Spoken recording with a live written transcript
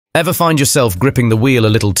Ever find yourself gripping the wheel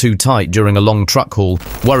a little too tight during a long truck haul,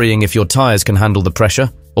 worrying if your tires can handle the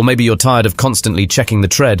pressure? Or maybe you're tired of constantly checking the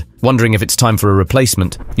tread, wondering if it's time for a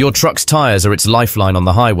replacement. Your truck's tires are its lifeline on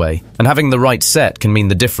the highway, and having the right set can mean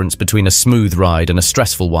the difference between a smooth ride and a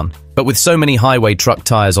stressful one. But with so many highway truck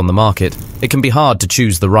tires on the market, it can be hard to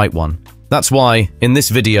choose the right one. That's why, in this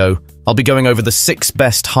video, I'll be going over the 6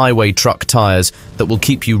 best highway truck tires that will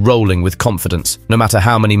keep you rolling with confidence, no matter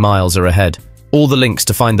how many miles are ahead. All the links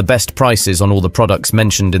to find the best prices on all the products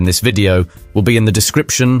mentioned in this video will be in the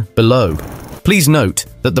description below. Please note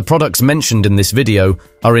that the products mentioned in this video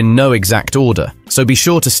are in no exact order, so be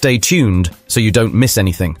sure to stay tuned so you don't miss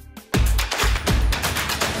anything.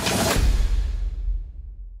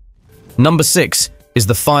 Number 6 is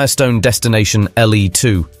the Firestone Destination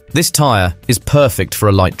LE2. This tire is perfect for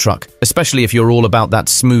a light truck, especially if you're all about that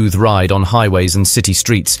smooth ride on highways and city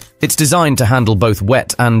streets. It's designed to handle both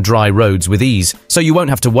wet and dry roads with ease, so you won't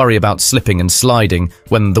have to worry about slipping and sliding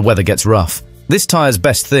when the weather gets rough. This tire's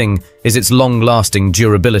best thing is its long-lasting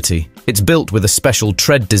durability. It's built with a special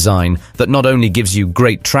tread design that not only gives you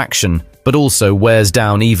great traction, but also wears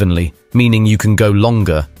down evenly, meaning you can go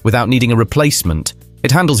longer without needing a replacement.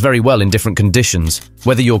 It handles very well in different conditions.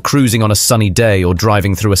 Whether you're cruising on a sunny day or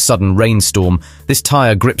driving through a sudden rainstorm, this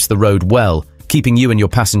tire grips the road well, keeping you and your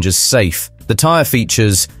passengers safe. The tire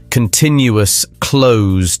features continuous,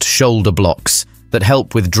 closed shoulder blocks that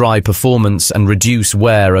help with dry performance and reduce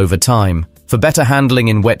wear over time. For better handling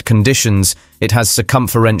in wet conditions, it has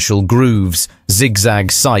circumferential grooves, zigzag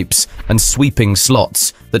sipes, and sweeping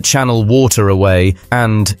slots that channel water away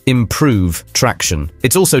and improve traction.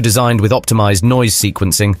 It's also designed with optimized noise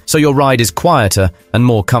sequencing, so your ride is quieter and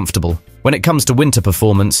more comfortable. When it comes to winter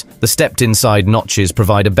performance, the stepped-inside notches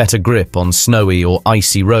provide a better grip on snowy or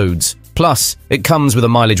icy roads. Plus, it comes with a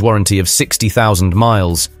mileage warranty of 60,000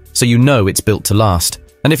 miles, so you know it's built to last.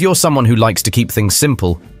 And if you're someone who likes to keep things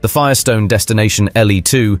simple, the Firestone Destination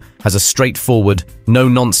LE2 has a straightforward,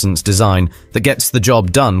 no-nonsense design that gets the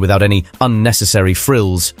job done without any unnecessary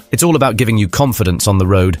frills. It's all about giving you confidence on the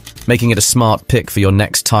road, making it a smart pick for your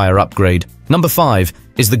next tire upgrade. Number 5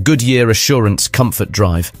 is the Goodyear Assurance Comfort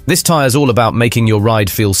Drive. This tire is all about making your ride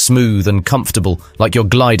feel smooth and comfortable, like you're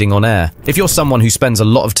gliding on air. If you're someone who spends a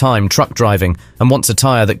lot of time truck driving and wants a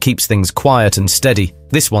tire that keeps things quiet and steady,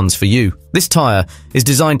 this one's for you. This tire is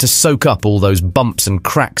designed to soak up all those bumps and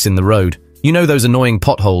cracks in the road. You know, those annoying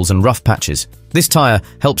potholes and rough patches. This tire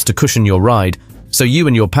helps to cushion your ride, so you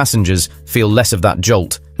and your passengers feel less of that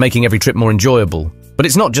jolt, making every trip more enjoyable. But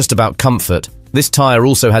it's not just about comfort. This tire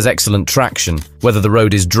also has excellent traction, whether the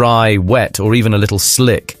road is dry, wet, or even a little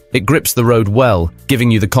slick. It grips the road well, giving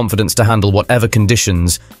you the confidence to handle whatever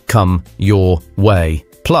conditions come your way.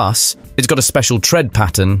 Plus, it's got a special tread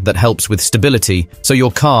pattern that helps with stability, so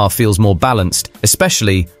your car feels more balanced,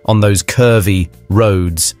 especially on those curvy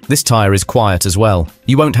roads. This tire is quiet as well.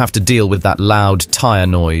 You won't have to deal with that loud tire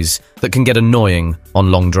noise that can get annoying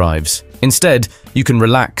on long drives. Instead, you can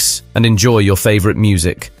relax and enjoy your favorite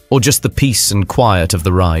music, or just the peace and quiet of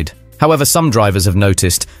the ride. However, some drivers have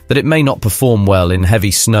noticed that it may not perform well in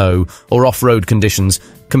heavy snow or off-road conditions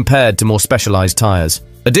compared to more specialized tires.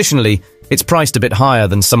 Additionally, it's priced a bit higher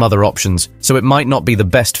than some other options, so it might not be the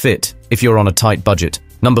best fit if you're on a tight budget.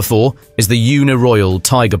 Number 4 is the Uniroyal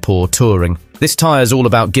Tiger Paw Touring. This tire is all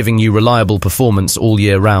about giving you reliable performance all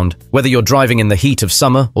year round. Whether you're driving in the heat of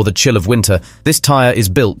summer or the chill of winter, this tire is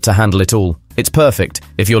built to handle it all. It's perfect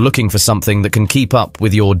if you're looking for something that can keep up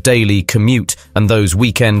with your daily commute and those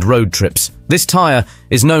weekend road trips. This tire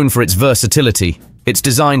is known for its versatility. It's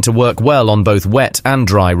designed to work well on both wet and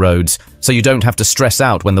dry roads, so you don't have to stress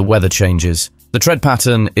out when the weather changes. The tread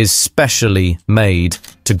pattern is specially made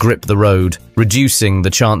to grip the road, reducing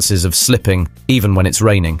the chances of slipping even when it's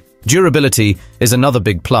raining. Durability is another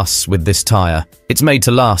big plus with this tire. It's made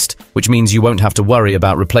to last, which means you won't have to worry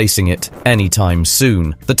about replacing it anytime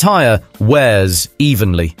soon. The tire wears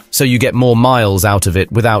evenly, so you get more miles out of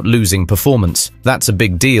it without losing performance. That's a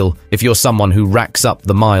big deal if you're someone who racks up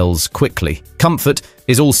the miles quickly. Comfort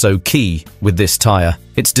is also key with this tire.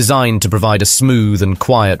 It's designed to provide a smooth and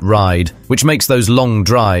quiet ride, which makes those long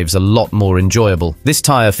drives a lot more enjoyable. This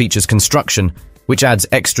tire features construction which adds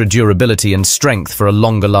extra durability and strength for a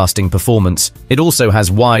longer-lasting performance. It also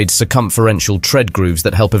has wide circumferential tread grooves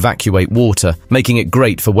that help evacuate water, making it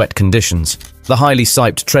great for wet conditions. The highly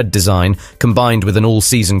siped tread design, combined with an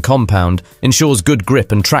all-season compound, ensures good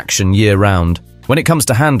grip and traction year-round. When it comes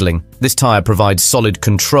to handling, this tire provides solid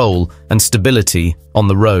control and stability on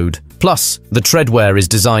the road. Plus, the treadwear is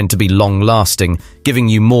designed to be long-lasting, giving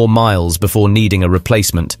you more miles before needing a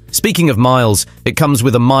replacement. Speaking of miles, it comes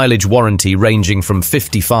with a mileage warranty ranging from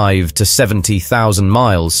 55 to 70,000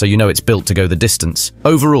 miles, so you know it's built to go the distance.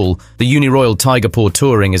 Overall, the Uniroyal Tiger Paw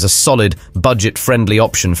Touring is a solid, budget-friendly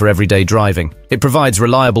option for everyday driving. It provides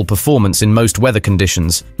reliable performance in most weather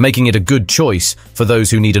conditions, making it a good choice for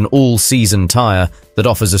those who need an all-season tire that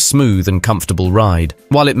offers a smooth and comfortable ride.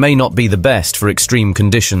 While it may not be the best for extreme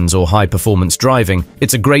conditions or high-performance driving,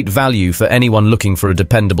 it's a great value for anyone looking for a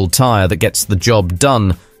dependable tire that gets the job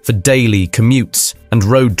done for daily commutes and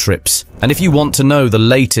road trips. And if you want to know the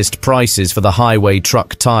latest prices for the highway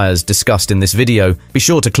truck tires discussed in this video, be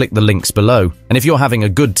sure to click the links below. And if you're having a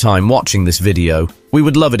good time watching this video, we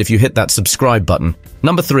would love it if you hit that subscribe button.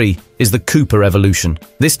 Number 3 is the Cooper Evolution.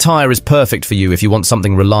 This tire is perfect for you if you want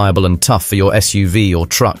something reliable and tough for your SUV or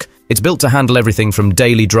truck. It's built to handle everything from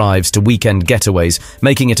daily drives to weekend getaways,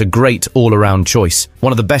 making it a great all-around choice.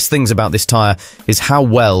 One of the best things about this tire is how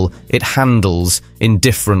well it handles in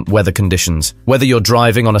different weather conditions. Whether you're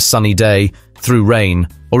driving on a sunny day, through rain,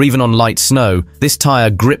 or even on light snow, this tire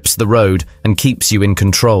grips the road and keeps you in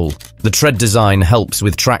control. The tread design helps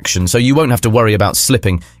with traction, so you won't have to worry about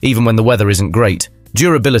slipping, even when the weather isn't great.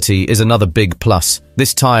 Durability is another big plus.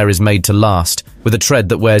 This tire is made to last, with a tread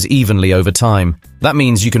that wears evenly over time. That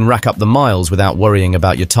means you can rack up the miles without worrying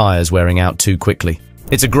about your tires wearing out too quickly.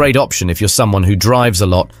 It's a great option if you're someone who drives a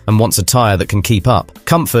lot and wants a tire that can keep up.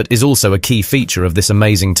 Comfort is also a key feature of this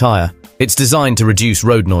amazing tire. It's designed to reduce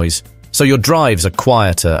road noise, so your drives are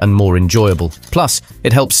quieter and more enjoyable. Plus,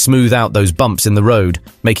 it helps smooth out those bumps in the road,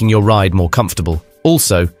 making your ride more comfortable.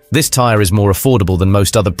 Also, this tire is more affordable than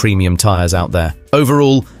most other premium tires out there.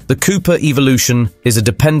 Overall, the Cooper Evolution is a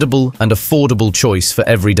dependable and affordable choice for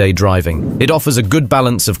everyday driving. It offers a good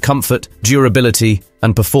balance of comfort, durability,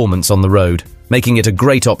 and performance on the road, making it a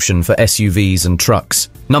great option for SUVs and trucks.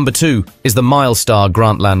 Number 2 is the Milestar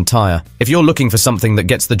Grantland tire. If you're looking for something that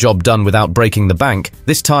gets the job done without breaking the bank,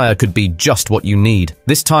 this tire could be just what you need.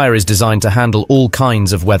 This tire is designed to handle all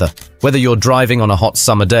kinds of weather. Whether you're driving on a hot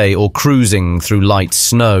summer day or cruising through light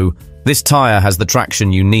snow, this tire has the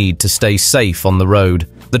traction you need to stay safe on the road.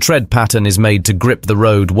 The tread pattern is made to grip the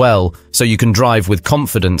road well, so you can drive with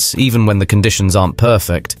confidence even when the conditions aren't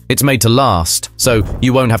perfect. It's made to last, so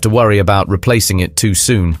you won't have to worry about replacing it too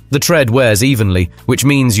soon. The tread wears evenly, which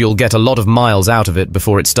means you'll get a lot of miles out of it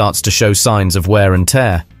before it starts to show signs of wear and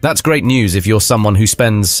tear. That's great news if you're someone who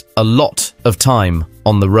spends a lot of time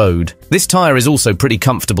on the road. This tire is also pretty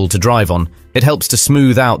comfortable to drive on. It helps to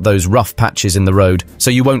smooth out those rough patches in the road, so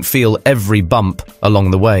you won't feel every bump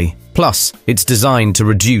along the way. Plus, it's designed to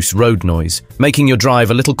reduce road noise, making your drive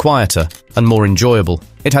a little quieter and more enjoyable.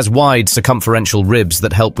 It has wide circumferential ribs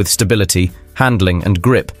that help with stability, handling, and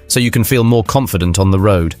grip, so you can feel more confident on the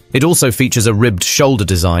road. It also features a ribbed shoulder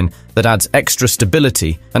design that adds extra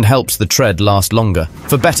stability and helps the tread last longer.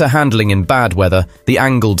 For better handling in bad weather, the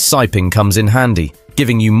angled siping comes in handy,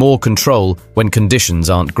 giving you more control when conditions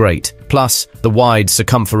aren't great. Plus, the wide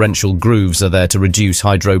circumferential grooves are there to reduce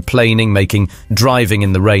hydroplaning, making driving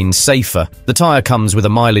in the rain safer. The tire comes with a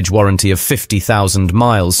mileage warranty of 50,000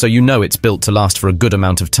 miles, so you know it's built to last for a good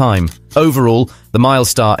amount of time. Overall, the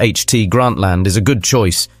Milestar HT Grantland is a good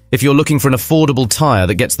choice if you're looking for an affordable tire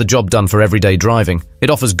that gets the job done for everyday driving. It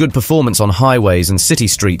offers good performance on highways and city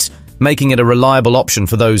streets, making it a reliable option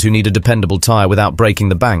for those who need a dependable tire without breaking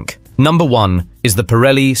the bank. Number 1 is the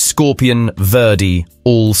Pirelli Scorpion Verde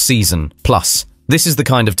All Season Plus. This is the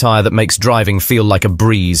kind of tire that makes driving feel like a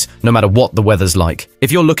breeze, no matter what the weather's like.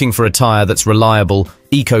 If you're looking for a tire that's reliable,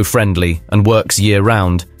 eco-friendly, and works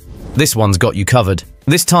year-round, this one's got you covered.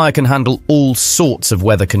 This tire can handle all sorts of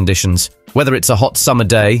weather conditions. Whether it's a hot summer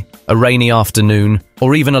day, a rainy afternoon,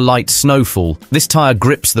 or even a light snowfall, this tire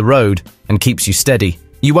grips the road and keeps you steady.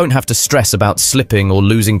 You won't have to stress about slipping or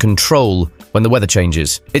losing control when the weather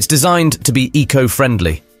changes. It's designed to be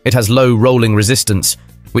eco-friendly. It has low rolling resistance,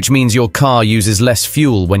 which means your car uses less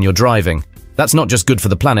fuel when you're driving. That's not just good for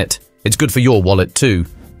the planet, it's good for your wallet too,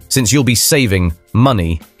 since you'll be saving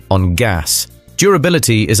money on gas.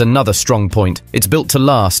 Durability is another strong point. It's built to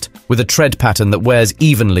last, with a tread pattern that wears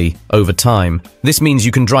evenly over time. This means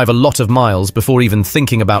you can drive a lot of miles before even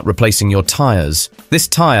thinking about replacing your tires. This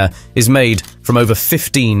tire is made from over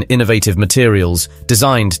 15 innovative materials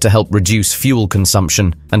designed to help reduce fuel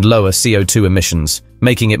consumption and lower CO2 emissions,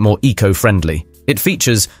 making it more eco-friendly. It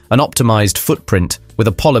features an optimized footprint with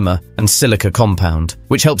a polymer and silica compound,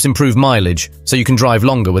 which helps improve mileage so you can drive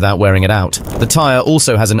longer without wearing it out. The tire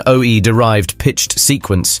also has an OE-derived pitched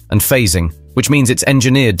sequence and phasing, which means it's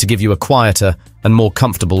engineered to give you a quieter and more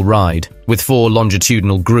comfortable ride. With 4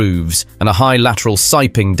 longitudinal grooves and a high lateral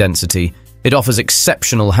siping density, It offers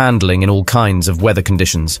exceptional handling in all kinds of weather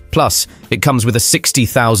conditions. Plus, it comes with a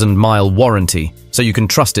 60,000-mile warranty, so you can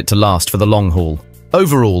trust it to last for the long haul.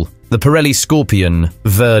 Overall, the Pirelli Scorpion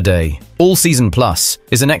Verde All-Season Plus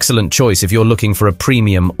is an excellent choice if you're looking for a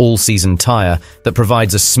premium all-season tire that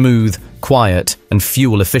provides a smooth, quiet, and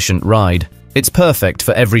fuel-efficient ride. It's perfect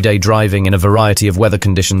for everyday driving in a variety of weather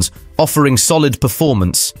conditions, offering solid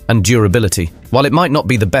performance and durability. While it might not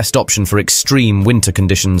be the best option for extreme winter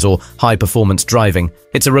conditions or high-performance driving,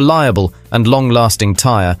 it's a reliable and long-lasting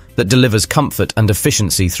tire that delivers comfort and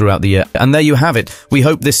efficiency throughout the year. And there you have it. We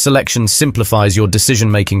hope this selection simplifies your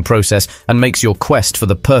decision-making process and makes your quest for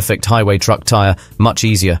the perfect highway truck tire much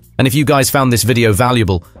easier. And if you guys found this video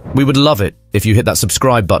valuable, we would love it if you hit that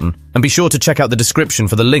subscribe button. And be sure to check out the description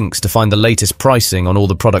for the links to find the latest pricing on all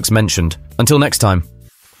the products mentioned. Until next time.